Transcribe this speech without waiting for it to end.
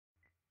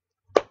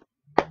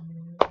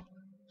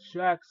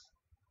Shack's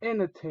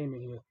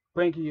Entertainment here,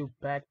 bringing you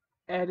back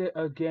at it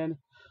again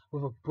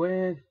with a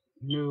brand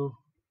new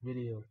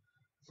video.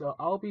 So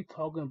I'll be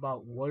talking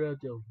about one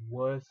of the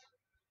worst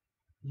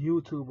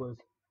YouTubers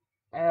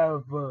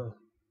ever.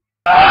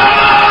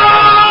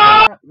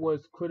 That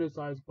was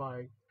criticized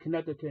by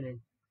Connector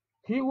King.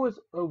 He was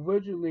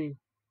originally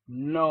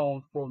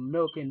known for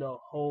milking the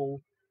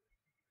whole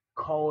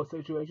call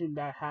situation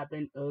that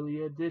happened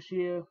earlier this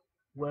year,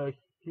 where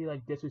he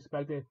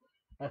disrespected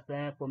a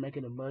fan for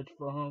making a merch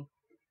for him.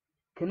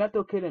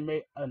 Connector Kid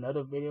made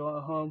another video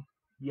on him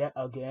yet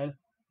again,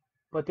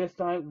 but this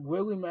time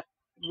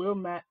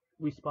Realmatt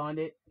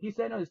responded. He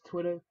said on his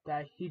Twitter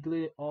that he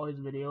deleted all his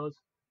videos,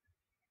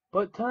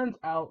 but turns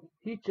out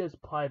he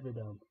just private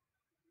them.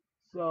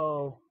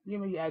 So you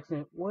may be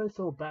asking, what is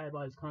so bad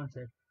about his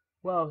content?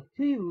 Well,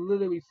 he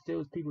literally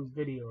steals people's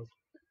videos,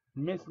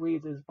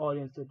 misleads his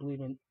audience to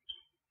believe in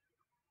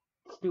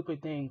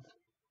stupid things,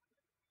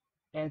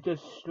 and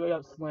just straight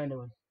up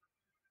slandering.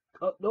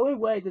 The only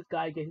way this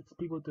guy gets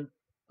people to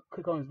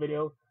click on his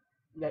video,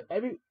 that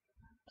every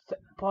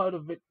part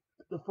of it,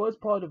 the first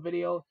part of the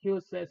video,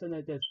 he'll say something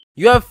like this: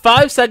 "You have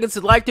 5 seconds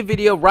to like the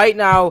video right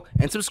now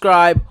and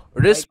subscribe,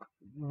 or this." Like,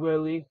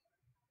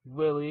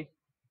 really.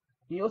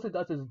 He also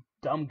does his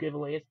dumb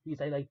giveaways. He's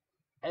like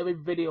every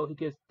video he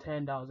gets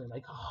 10,000.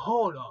 Like,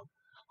 hold up.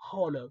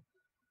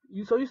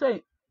 So you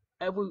say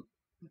every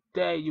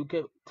day you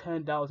get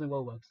 10,000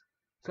 ROBUX.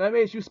 So that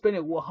means you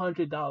spending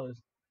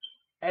 $100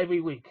 every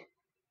week.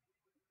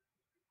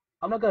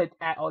 I'm not gonna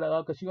add all that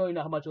up because you don't even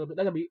know how much. That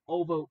could be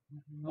over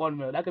 1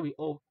 million. That could be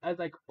over. That's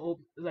like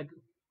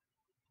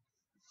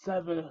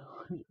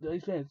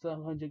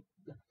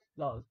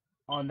 $700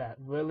 on that.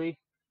 Really?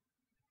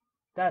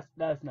 That's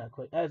not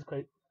crazy. That's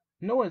crazy.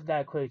 No one's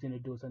that crazy to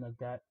do something like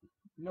that.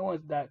 No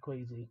one's that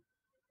crazy.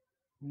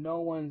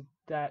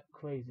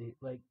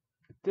 Like,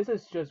 this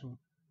is just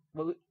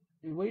what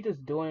you're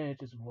just doing is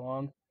just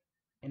wrong,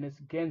 and it's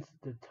against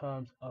the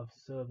terms of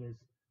service.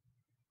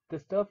 The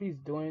stuff he's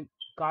doing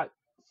got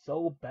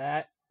so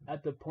bad to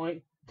the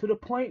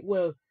point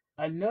where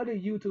another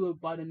YouTuber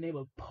by the name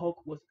of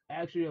Poke was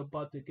actually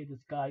about to get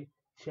this guy's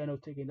channel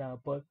taken down,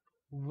 but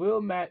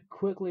Realmatt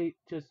quickly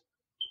just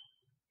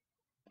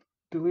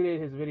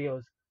deleted his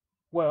videos.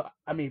 Well,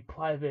 I mean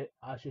private,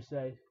 I should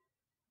say.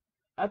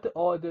 After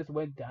all this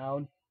went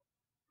down,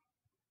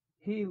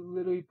 he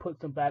literally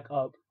put them back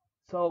up.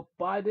 So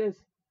by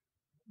this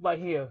right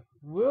here,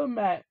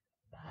 Realmatt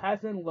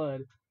hasn't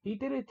learned. He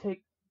didn't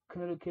take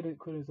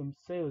criticism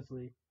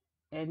seriously,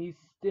 and he's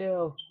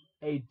still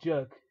a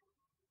jerk.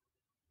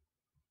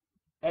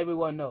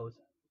 Everyone knows.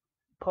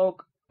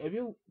 Poke, if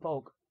you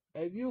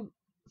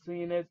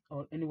seen this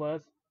on anyone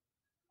else,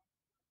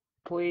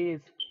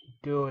 please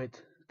do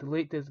it.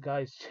 Delete this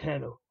guy's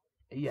channel.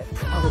 Yes.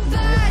 How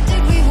bad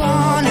did we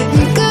want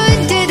it?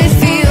 Good did it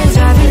feel?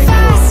 Driving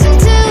fast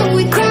until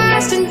we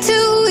crashed into